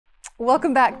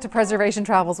Welcome back to Preservation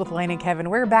Travels with Lane and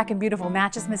Kevin. We're back in beautiful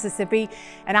Natchez, Mississippi,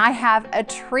 and I have a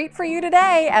treat for you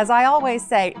today, as I always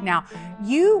say. Now,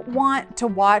 you want to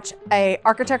watch an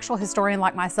architectural historian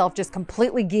like myself just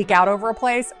completely geek out over a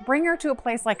place? Bring her to a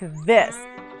place like this.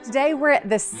 Today, we're at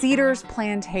the Cedars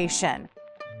Plantation.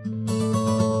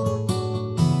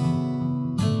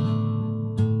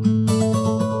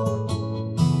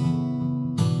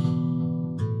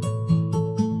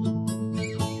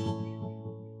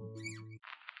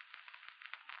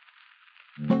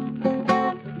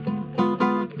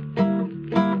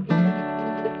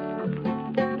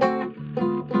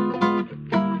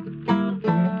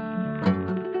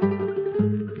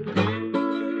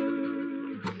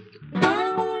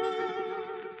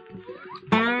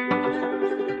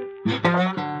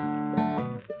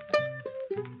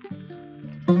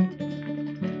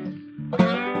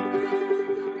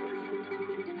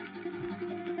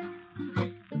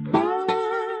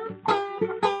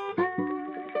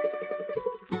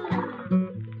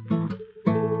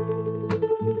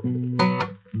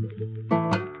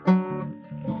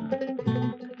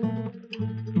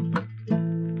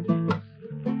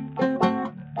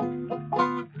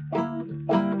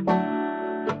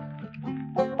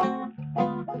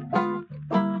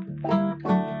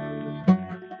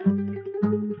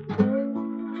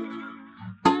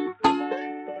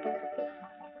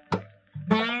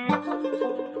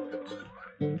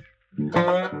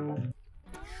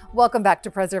 Welcome back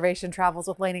to Preservation Travels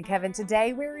with Lane and Kevin.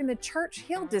 Today we're in the Church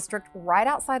Hill district right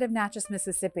outside of Natchez,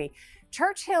 Mississippi.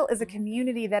 Church Hill is a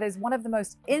community that is one of the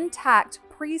most intact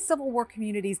pre-Civil War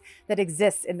communities that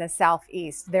exists in the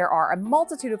Southeast. There are a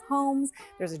multitude of homes,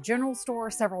 there's a general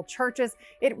store, several churches.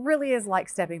 It really is like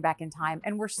stepping back in time,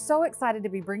 and we're so excited to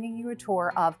be bringing you a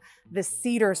tour of the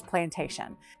Cedars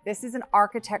Plantation. This is an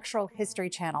architectural history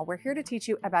channel. We're here to teach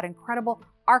you about incredible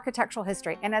architectural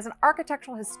history, and as an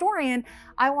architectural historian,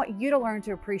 I want you to learn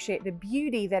to appreciate the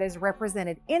beauty that is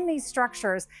represented in these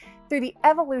structures through the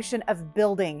evolution of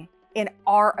building in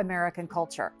our American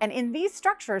culture. And in these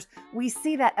structures, we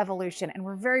see that evolution, and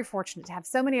we're very fortunate to have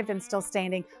so many of them still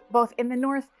standing, both in the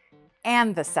North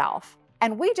and the South.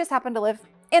 And we just happen to live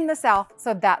in the South,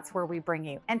 so that's where we bring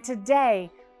you. And today,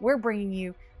 we're bringing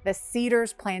you the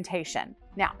Cedars Plantation.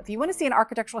 Now, if you want to see an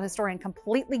architectural historian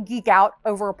completely geek out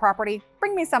over a property,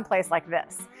 bring me someplace like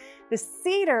this. The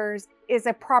Cedars is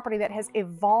a property that has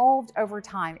evolved over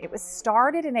time. It was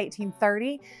started in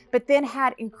 1830, but then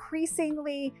had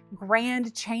increasingly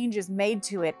grand changes made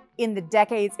to it in the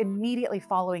decades immediately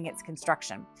following its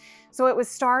construction. So it was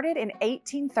started in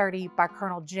 1830 by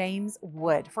Colonel James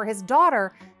Wood for his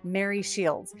daughter, Mary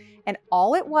Shields. And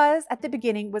all it was at the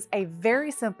beginning was a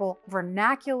very simple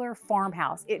vernacular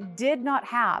farmhouse. It did not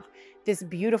have this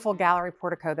beautiful gallery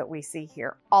portico that we see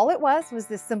here. All it was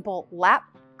this simple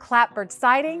clapboard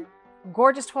siding,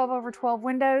 gorgeous 12/12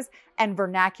 windows, and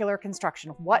vernacular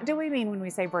construction. What do we mean when we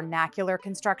say vernacular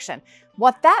construction?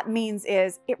 What that means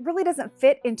is it really doesn't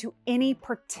fit into any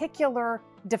particular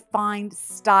defined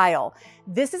style.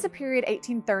 This is a period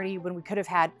 1830 when we could have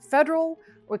had federal,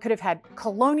 we could have had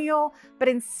colonial, but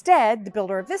instead the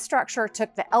builder of this structure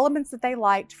took the elements that they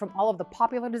liked from all of the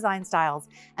popular design styles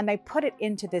and they put it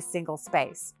into this single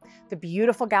space. The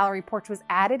beautiful gallery porch was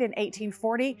added in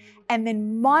 1840, and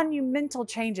then monumental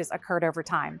changes occurred over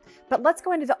time. But let's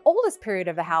go into the oldest period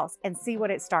of the house and see what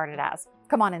it started as.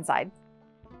 Come on inside.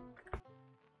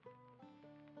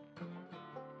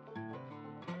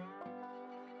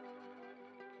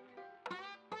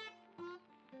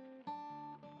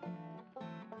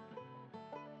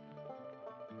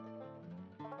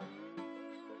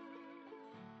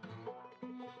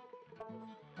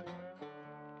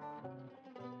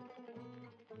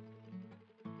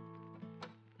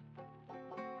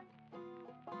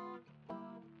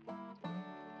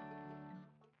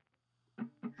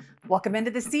 Welcome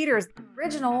into the Cedars,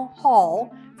 original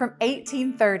hall from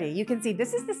 1830. You can see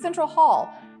this is the central hall,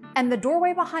 and the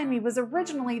doorway behind me was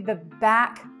originally the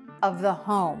back of the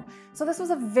home. So this was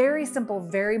a very simple,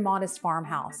 very modest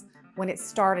farmhouse when it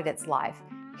started its life.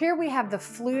 Here we have the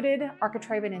fluted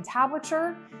architrave and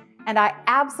entablature, and I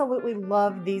absolutely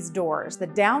love these doors. The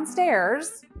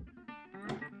downstairs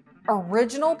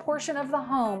original portion of the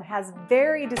home has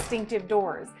very distinctive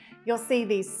doors. You'll see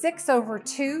these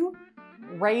 6/2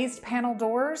 raised panel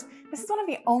doors. This is one of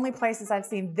the only places I've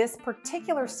seen this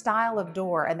particular style of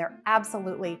door, and they're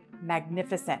absolutely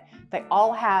magnificent. They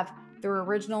all have their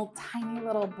original tiny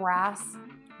little brass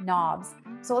knobs.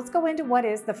 So let's go into what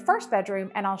is the first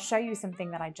bedroom, and I'll show you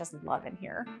something that I just love in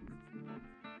here.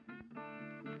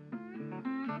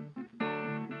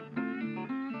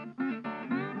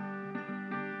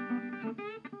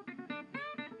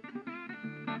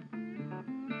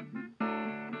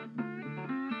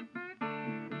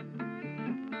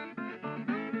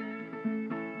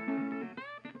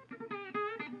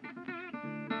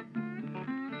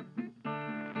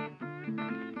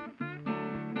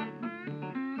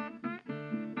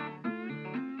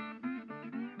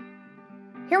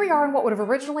 Here we are in what would have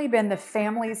originally been the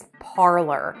family's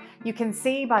parlor. You can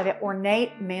see by the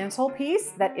ornate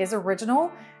mantelpiece that is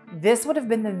original, this would have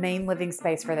been the main living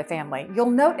space for the family. You'll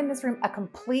note in this room a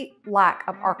complete lack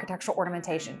of architectural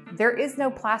ornamentation. There is no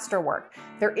plaster work.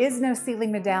 There is no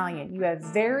ceiling medallion. You have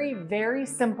very, very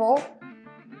simple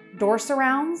door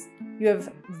surrounds. You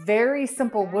have very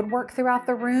simple woodwork throughout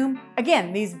the room.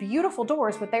 Again, these beautiful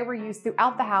doors, but they were used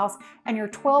throughout the house, and your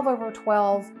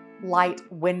 12/12 light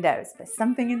windows. There's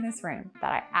something in this room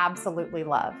that I absolutely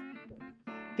love.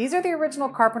 These are the original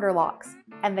carpenter locks,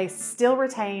 and they still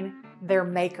retain their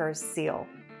maker's seal.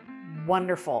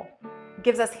 Wonderful. It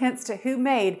gives us hints to who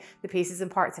made the pieces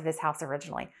and parts of this house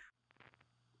originally.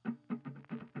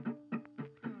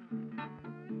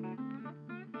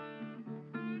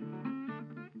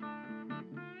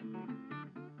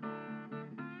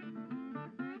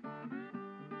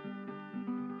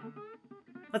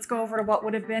 Let's go over to what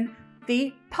would have been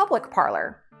the public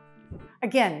parlor.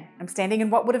 Again, I'm standing in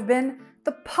what would have been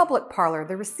the public parlor,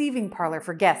 the receiving parlor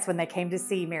for guests when they came to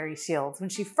see Mary Shields when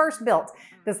she first built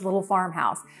this little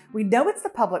farmhouse. We know it's the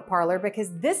public parlor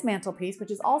because this mantelpiece,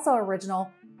 which is also original,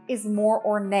 is more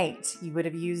ornate. You would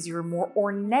have used your more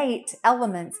ornate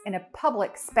elements in a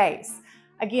public space.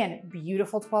 Again,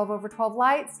 beautiful 12/12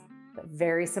 lights, but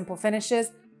very simple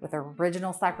finishes with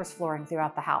original cypress flooring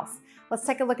throughout the house. Let's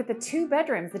take a look at the two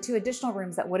bedrooms, the two additional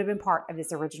rooms that would have been part of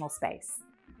this original space.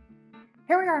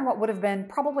 Here we are in what would have been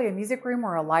probably a music room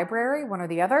or a library, one or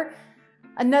the other.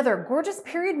 Another gorgeous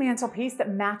period mantelpiece that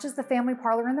matches the family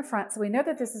parlor in the front, so we know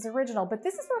that this is original, but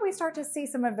this is where we start to see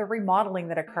some of the remodeling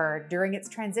that occurred during its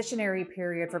transitionary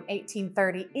period from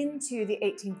 1830 into the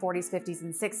 1840s, 50s,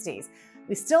 and 60s.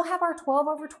 We still have our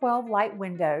 12/12 light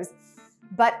windows,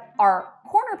 but our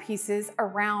corner pieces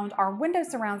around our window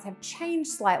surrounds have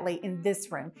changed slightly in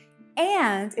this room.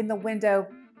 And in the window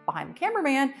behind the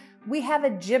cameraman, we have a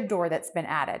jib door that's been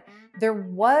added. There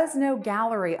was no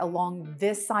gallery along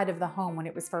this side of the home when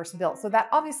it was first built, so that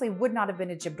obviously would not have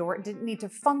been a jib door. It didn't need to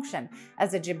function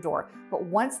as a jib door. But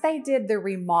once they did the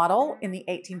remodel in the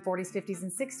 1840s, 50s,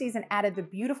 and 60s and added the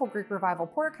beautiful Greek Revival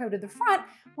portico to the front,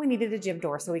 we needed a jib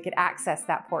door so we could access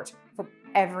that porch from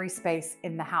every space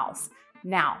in the house.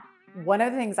 Now, one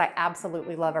of the things I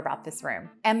absolutely love about this room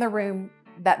and the room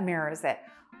that mirrors it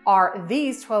are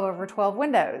these 12/12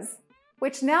 windows,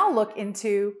 which now look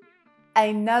into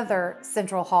another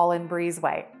central hall and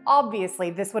breezeway.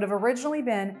 Obviously, this would have originally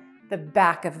been the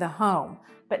back of the home,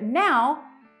 but now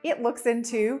it looks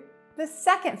into the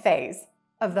second phase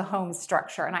of the home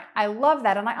structure. And I love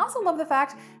that. And I also love the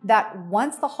fact that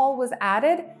once the hall was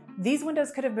added, these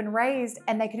windows could have been raised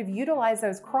and they could have utilized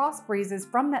those cross breezes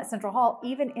from that central hall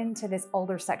even into this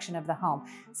older section of the home.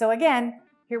 So again,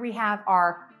 here we have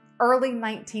our early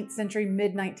 19th century,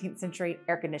 mid 19th century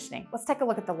air conditioning. Let's take a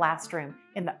look at the last room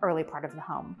in the early part of the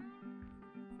home.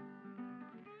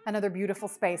 Another beautiful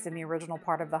space in the original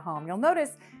part of the home. You'll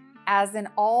notice, as in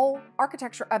all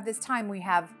architecture of this time, we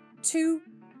have two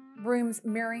rooms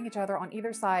mirroring each other on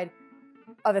either side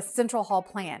of a central hall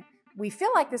plan. We feel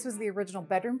like this was the original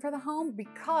bedroom for the home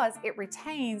because it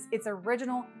retains its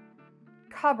original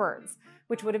cupboards,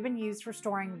 which would have been used for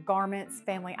storing garments,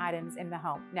 family items in the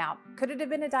home. Now, could it have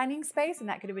been a dining space and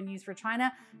that could have been used for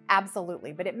china?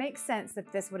 Absolutely, but it makes sense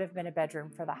that this would have been a bedroom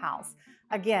for the house.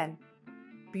 Again,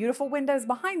 beautiful windows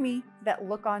behind me that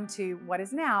look onto what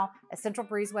is now a central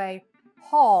breezeway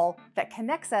hall that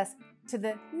connects us to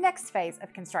the next phase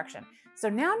of construction. So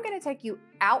now I'm going to take you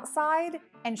outside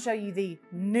and show you the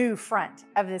new front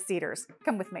of the Cedars.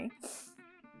 Come with me.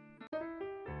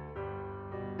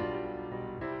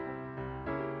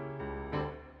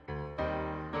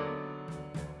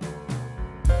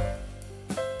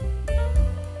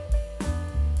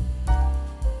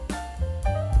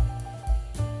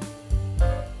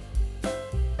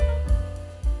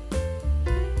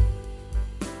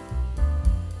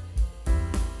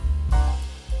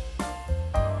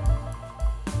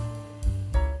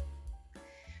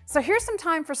 So here's some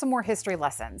time for some more history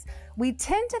lessons. We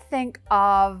tend to think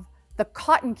of the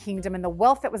Cotton Kingdom and the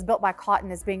wealth that was built by cotton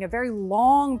as being a very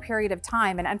long period of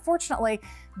time and unfortunately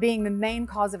being the main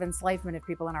cause of enslavement of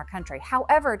people in our country.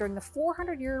 However, during the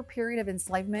 400-year period of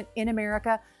enslavement in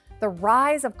America, the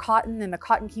rise of cotton and the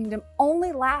Cotton Kingdom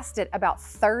only lasted about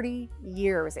 30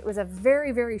 years. It was a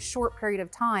very, very short period of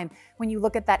time when you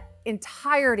look at that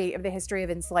entirety of the history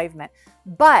of enslavement.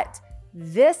 But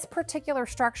this particular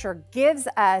structure gives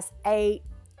us a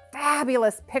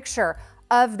fabulous picture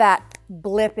of that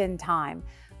blip in time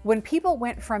when people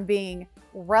went from being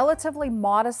relatively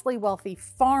modestly wealthy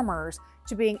farmers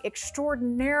to being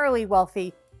extraordinarily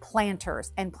wealthy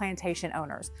planters and plantation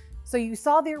owners. So you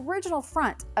saw the original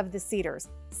front of the Cedars,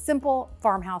 simple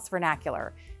farmhouse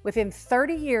vernacular. Within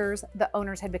 30 years, the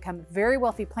owners had become very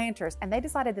wealthy planters, and they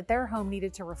decided that their home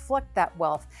needed to reflect that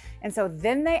wealth. And so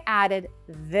then they added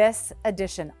this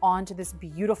addition onto this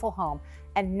beautiful home.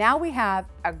 And now we have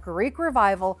a Greek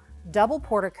Revival double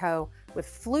portico with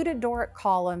fluted Doric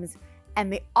columns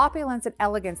and the opulence and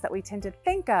elegance that we tend to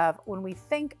think of when we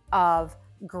think of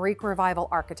Greek Revival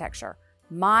architecture.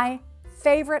 My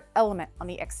favorite element on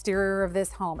the exterior of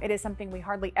this home. It is something we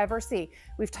hardly ever see.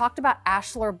 We've talked about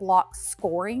ashlar block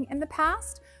scoring in the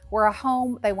past, where a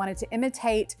home, they wanted to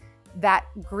imitate that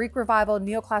Greek Revival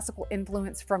neoclassical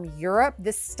influence from Europe.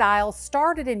 This style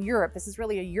started in Europe. This is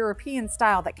really a European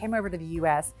style that came over to the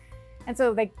US. And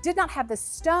so they did not have the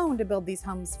stone to build these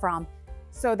homes from,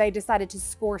 so they decided to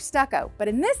score stucco. But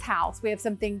in this house, we have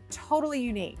something totally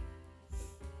unique.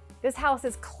 This house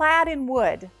is clad in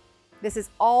wood. This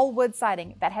is all wood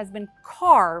siding that has been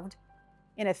carved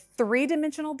in a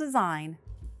three-dimensional design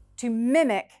to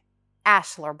mimic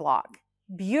ashlar block.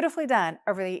 Beautifully done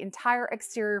over the entire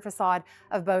exterior facade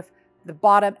of both the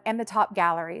bottom and the top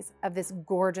galleries of this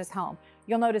gorgeous home.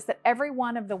 You'll notice that every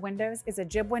one of the windows is a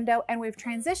jib window, and we've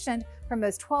transitioned from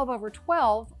those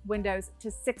 12/12 windows to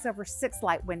 6/6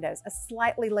 light windows, a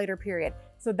slightly later period.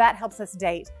 So that helps us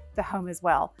date the home as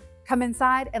well. Come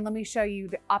inside and let me show you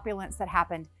the opulence that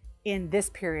happened in this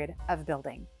period of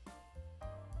building.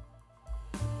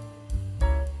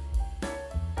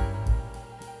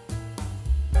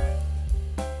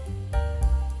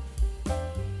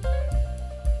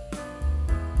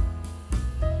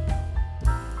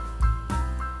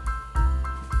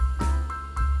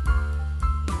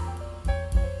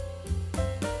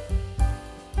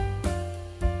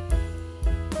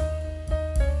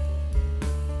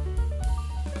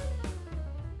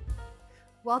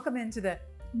 Welcome into the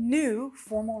new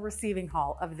formal receiving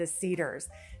hall of the Cedars.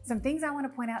 Some things I want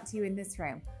to point out to you in this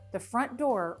room. The front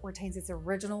door retains its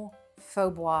original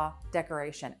faux bois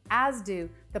decoration, as do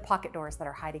the pocket doors that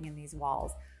are hiding in these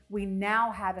walls. We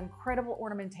now have incredible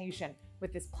ornamentation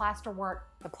with this plaster work,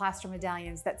 the plaster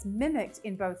medallions that's mimicked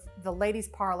in both the ladies'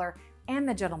 parlor and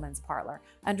the gentleman's parlor.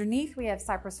 Underneath, we have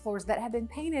cypress floors that have been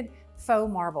painted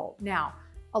faux marble. Now,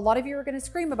 a lot of you are going to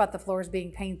scream about the floors being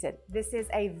painted. This is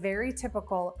a very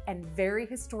typical and very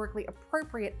historically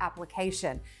appropriate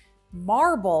application.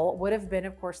 Marble would have been,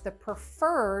 of course, the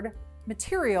preferred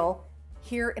material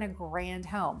here in a grand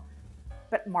home.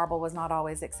 But marble was not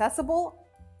always accessible.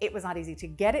 It was not easy to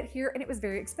get it here, and it was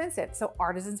very expensive. So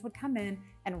artisans would come in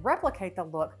and replicate the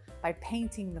look by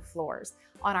painting the floors.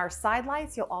 On our side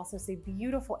lights, you'll also see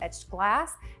beautiful etched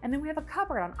glass, and then we have a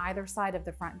cupboard on either side of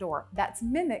the front door. That's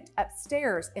mimicked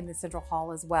upstairs in the central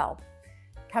hall as well.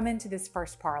 Come into this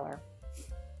first parlor.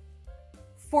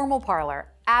 Formal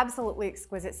parlor, absolutely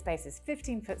exquisite spaces,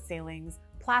 15-foot ceilings,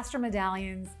 plaster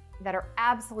medallions that are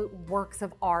absolute works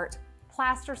of art,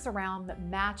 plaster surround that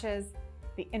matches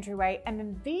the entryway, and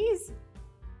then these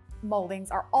moldings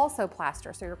are also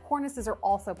plaster, so your cornices are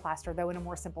also plaster, though in a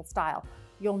more simple style.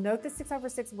 You'll note the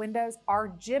 6/6 windows are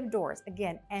jib doors.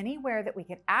 Again, anywhere that we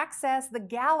can access the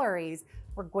galleries,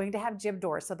 we're going to have jib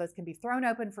doors, so those can be thrown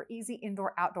open for easy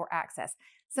indoor-outdoor access.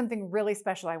 Something really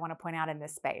special I want to point out in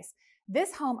this space.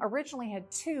 This home originally had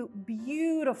two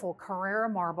beautiful Carrara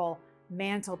marble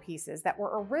mantelpieces that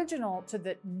were original to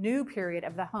the new period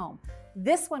of the home.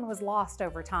 This one was lost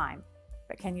over time,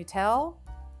 but can you tell?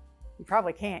 You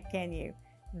probably can't, can you?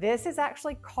 This is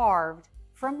actually carved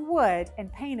from wood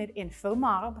and painted in faux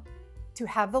marbre to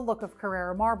have the look of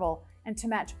Carrara marble and to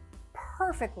match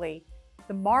perfectly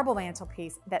the marble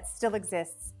mantelpiece that still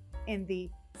exists in the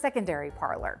secondary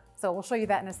parlor. So we'll show you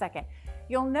that in a second.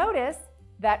 You'll notice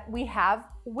that we have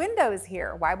windows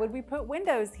here. Why would we put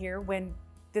windows here when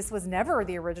this was never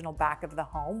the original back of the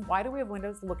home? Why do we have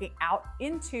windows looking out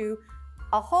into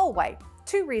a hallway?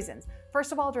 Two reasons.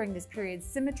 First of all, during this period,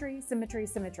 symmetry. Symmetry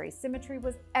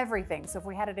was everything. So if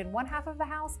we had it in one half of the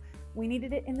house, we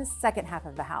needed it in the second half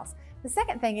of the house. The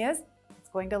second thing is, it's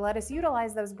going to let us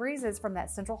utilize those breezes from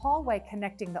that central hallway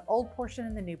connecting the old portion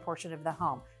and the new portion of the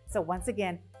home. So once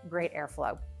again, great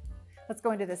airflow. Let's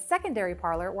go into the secondary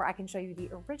parlor where I can show you the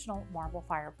original marble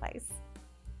fireplace.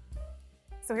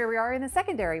 So here we are in the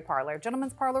secondary parlor,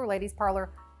 gentleman's parlor, ladies' parlor,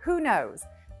 who knows?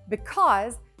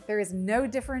 Because there is no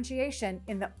differentiation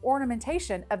in the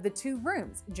ornamentation of the two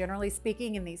rooms. Generally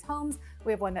speaking, in these homes,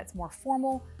 we have one that's more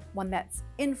formal, one that's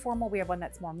informal, we have one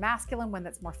that's more masculine, one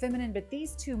that's more feminine, but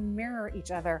these two mirror each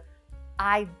other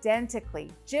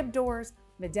identically. Jib doors,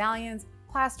 medallions,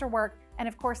 plasterwork, and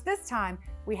of course this time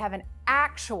we have an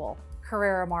actual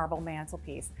Carrara marble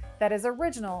mantelpiece that is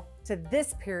original to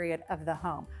this period of the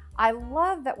home. I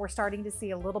love that we're starting to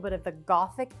see a little bit of the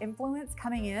Gothic influence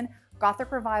coming in.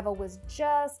 Gothic revival was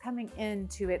just coming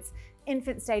into its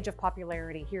infant stage of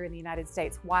popularity here in the United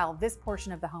States while this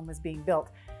portion of the home was being built.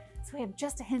 So we have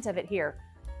just a hint of it here.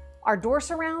 Our door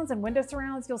surrounds and window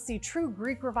surrounds, you'll see true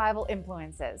Greek revival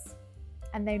influences,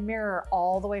 and they mirror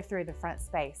all the way through the front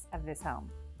space of this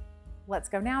home. Let's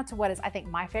go now to what is, I think,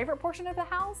 my favorite portion of the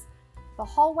house, the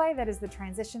hallway that is the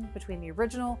transition between the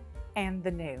original and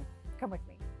the new. Come with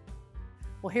me.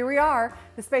 Well, here we are,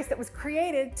 the space that was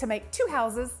created to make two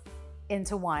houses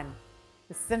into one,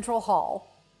 the central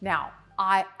hall. Now,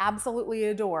 I absolutely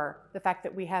adore the fact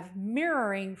that we have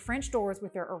mirroring French doors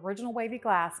with their original wavy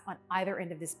glass on either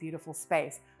end of this beautiful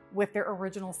space with their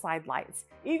original side lights.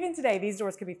 Even today, these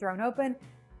doors could be thrown open.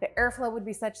 The airflow would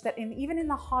be such that even in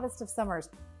the hottest of summers,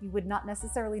 you would not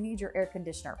necessarily need your air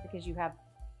conditioner because you have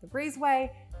the breezeway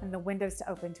and the windows to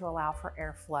open to allow for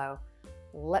airflow.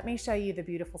 Let me show you the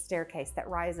beautiful staircase that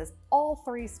rises all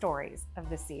 3 stories of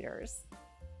the Cedars.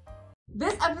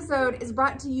 This episode is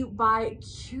brought to you by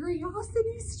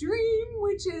Curiosity Stream,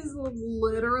 which is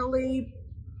literally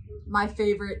my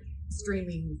favorite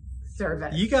streaming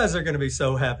service. You guys are going to be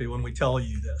so happy when we tell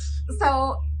you this.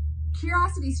 So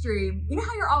Curiosity Stream, you know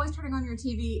how you're always turning on your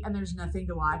TV and there's nothing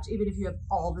to watch, even if you have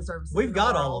all the services? We've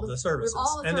got all of the services,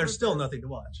 and there's still nothing to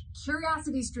watch.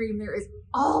 Curiosity Stream, there is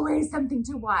always something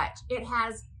to watch. It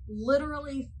has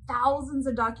literally thousands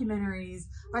of documentaries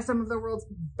by some of the world's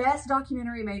best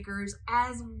documentary makers,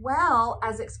 as well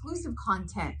as exclusive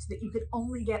content that you could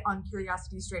only get on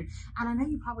Curiosity Stream. And I know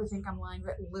you probably think I'm lying,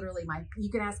 but literally you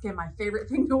can ask him my favorite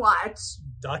thing to watch.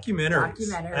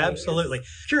 Documentaries. Absolutely.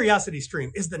 Curiosity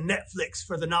Stream is the Netflix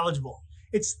for the knowledgeable.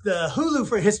 It's the Hulu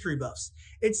for history buffs.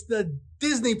 It's the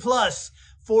Disney Plus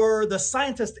for the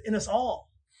scientist in us all.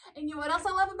 And you know what else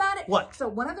I love about it? What? So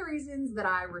one of the reasons that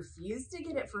I refused to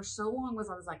get it for so long was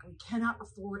I was like, we cannot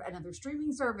afford another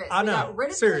streaming service. I know,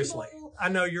 seriously. I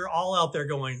know you're all out there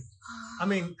going, I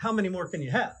mean, how many more can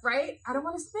you have? Right? I don't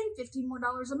want to spend $15 more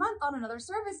a month on another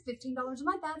service. $15 a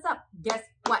month adds up. Guess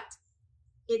what?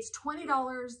 It's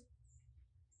 $20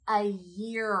 a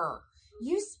year.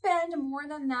 You spend more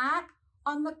than that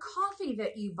on the coffee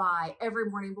that you buy every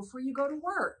morning before you go to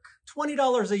work.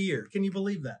 $20 a year. Can you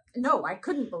believe that? No, I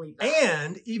couldn't believe that.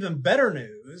 And even better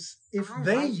news, if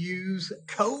they use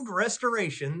code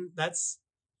restoration, that's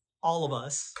all of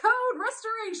us. Code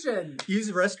restoration.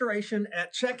 Use restoration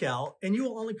at checkout, and you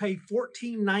will only pay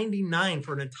 $14.99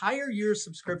 for an entire year's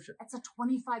subscription. That's a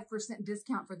 25%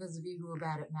 discount for those of you who are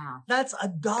bad at math. That's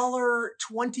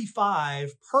 $1.25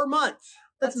 per month.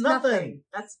 That's nothing.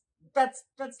 That's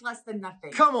less than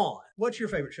nothing. Come on. What's your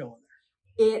favorite show on there?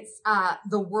 It's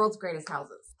The World's Greatest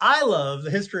Houses. I love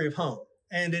the history of home.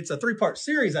 And it's a 3-part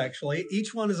series, actually.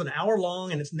 Each one is an hour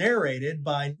long, and it's narrated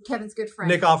by Kevin's good friend,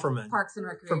 Nick Offerman. Parks and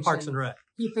Recreation. From Parks and Rec.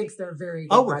 He thinks they're very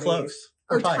good. Oh, we're close.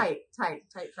 Or tight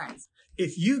friends.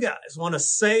 If you guys want to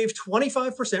save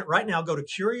 25% right now, go to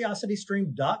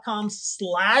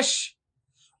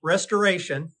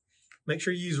curiositystream.com/restoration. Make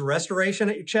sure you use restoration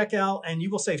at your checkout, and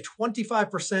you will save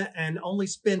 25% and only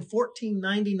spend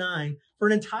 $14.99 for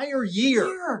an entire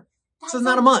year. This is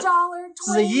not a month. This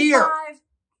is a year.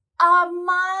 A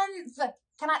month.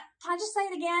 Can I just say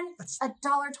it again?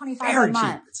 $1.25 a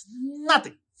month. Cheap. It's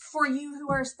nothing. For you who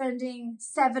are spending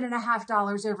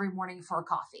 $7.50 every morning for a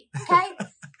coffee. Okay?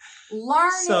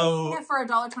 Learning for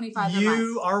 $1.25 a month.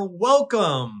 You are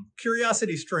welcome.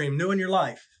 Curiosity Stream, new in your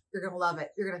life. You're going to love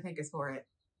it. You're going to thank us for it.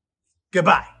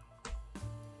 Goodbye.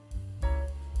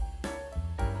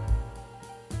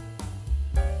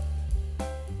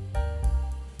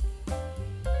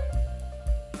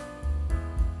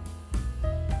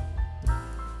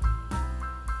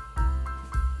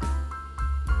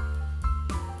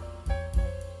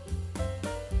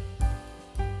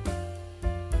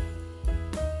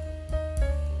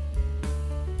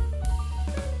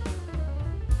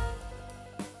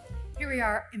 Here we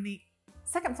are in the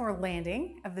second floor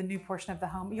landing of the new portion of the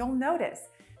home. You'll notice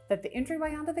that the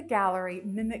entryway onto the gallery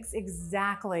mimics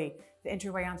exactly the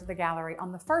entryway onto the gallery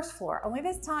on the first floor. Only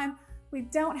this time, we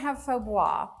don't have faux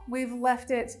bois. We've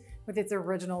left it with its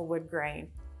original wood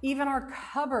grain. Even our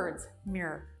cupboards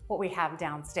mirror what we have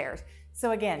downstairs.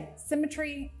 So again,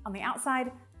 symmetry on the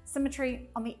outside, symmetry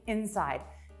on the inside.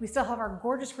 We still have our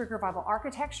gorgeous Greek Revival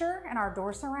architecture and our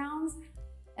door surrounds,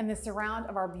 and the surround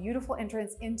of our beautiful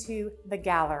entrance into the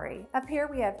gallery. Up here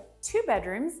we have 2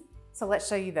 bedrooms, so let's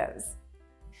show you those.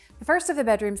 The first of the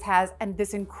bedrooms has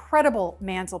this incredible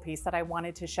mantelpiece that I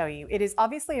wanted to show you. It is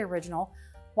obviously original.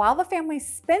 While the family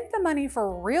spent the money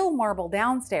for real marble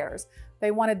downstairs,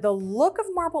 they wanted the look of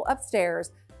marble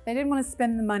upstairs They didn't want to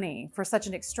spend the money for such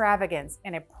an extravagance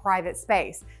in a private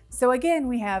space. So again,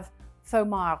 we have faux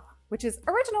marbre, which is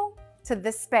original to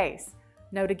this space.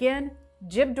 Note again,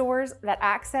 jib doors that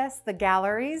access the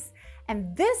galleries.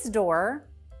 And this door,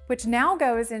 which now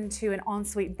goes into an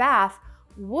ensuite bath,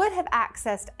 would have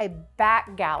accessed a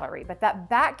back gallery, but that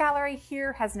back gallery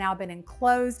here has now been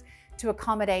enclosed to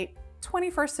accommodate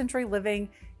 21st century living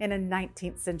in a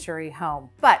 19th century home.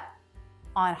 But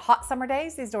on hot summer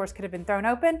days, these doors could have been thrown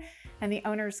open and the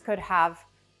owners could have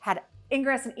had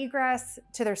ingress and egress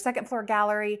to their second floor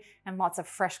gallery and lots of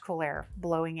fresh, cool air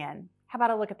blowing in. How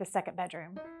about a look at the second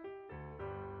bedroom?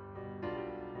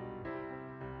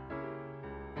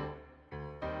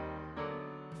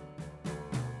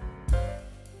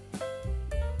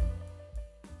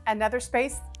 Another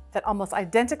space that almost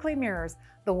identically mirrors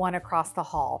the one across the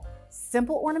hall.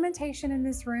 Simple ornamentation in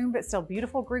this room, but still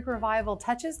beautiful Greek Revival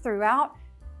touches throughout,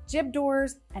 jib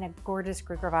doors, and a gorgeous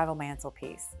Greek Revival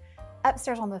mantelpiece.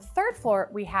 Upstairs on the third floor,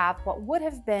 we have what would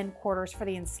have been quarters for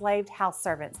the enslaved house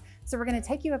servants. So we're going to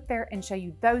take you up there and show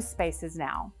you those spaces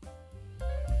now.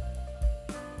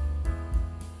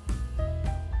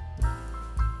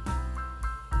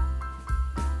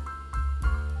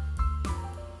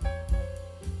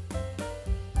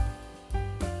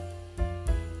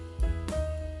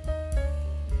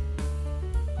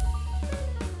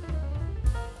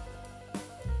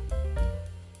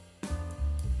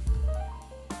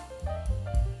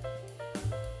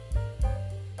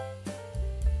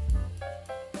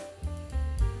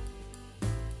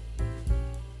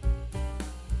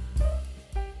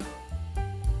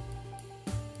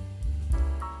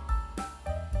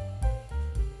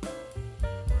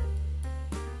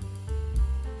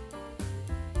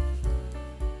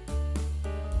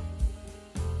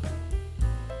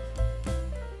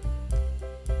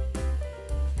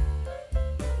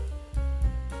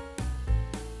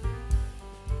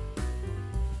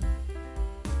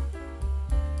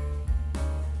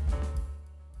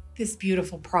 This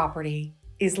beautiful property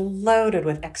is loaded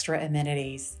with extra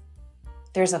amenities.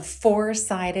 There's a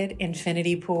 4-sided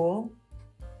infinity pool,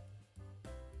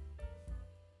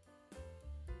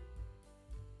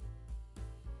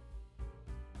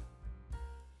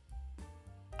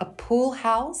 a pool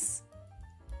house,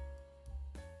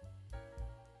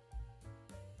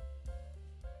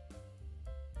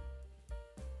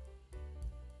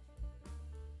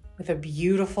 with a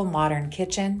beautiful modern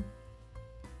kitchen,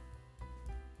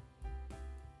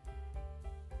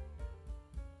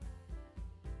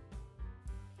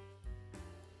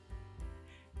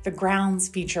 the grounds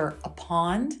feature a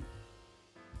pond,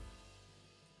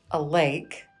 a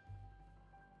lake,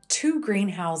 2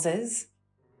 greenhouses,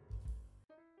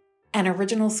 an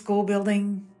original school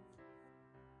building,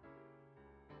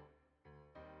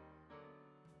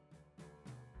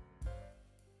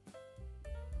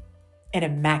 and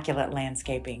immaculate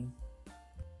landscaping.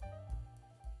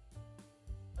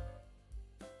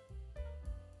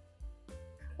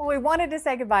 Well, we wanted to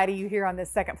say goodbye to you here on this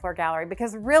second floor gallery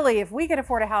because really, if we could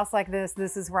afford a house like this,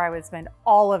 this is where I would spend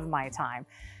all of my time.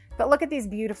 But look at these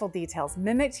beautiful details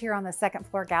mimicked here on the second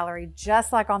floor gallery,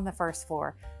 just like on the first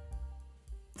floor.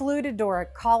 Fluted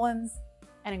Doric columns,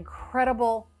 an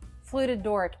incredible fluted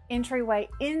Doric entryway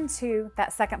into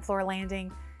that second floor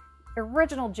landing,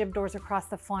 original jib doors across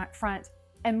the front,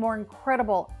 and more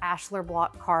incredible ashlar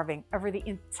block carving over the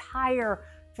entire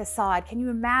facade. Can you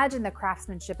imagine the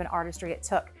craftsmanship and artistry it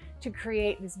took to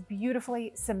create this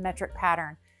beautifully symmetric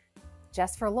pattern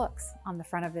just for looks on the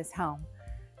front of this home?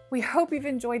 We hope you've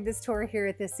enjoyed this tour here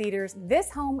at the Cedars. This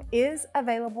home is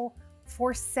available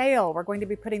for sale. We're going to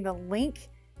be putting the link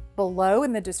below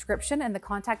in the description and the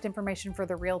contact information for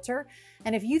the realtor.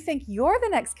 And if you think you're the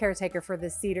next caretaker for the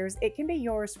Cedars, it can be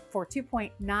yours for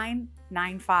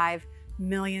 $2.995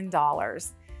 million.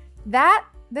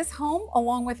 This home,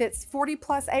 along with its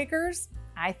 40+ acres,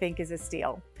 I think is a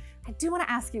steal. I do want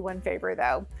to ask you one favor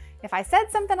though. If I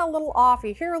said something a little off,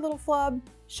 you hear a little flub,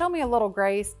 show me a little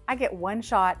grace. I get one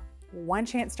shot, one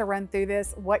chance to run through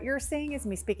this. What you're seeing is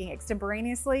me speaking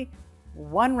extemporaneously,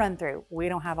 one run through. We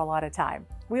don't have a lot of time.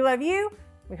 We love you.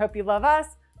 We hope you love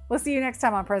us. We'll see you next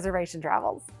time on Preservation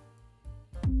Travels.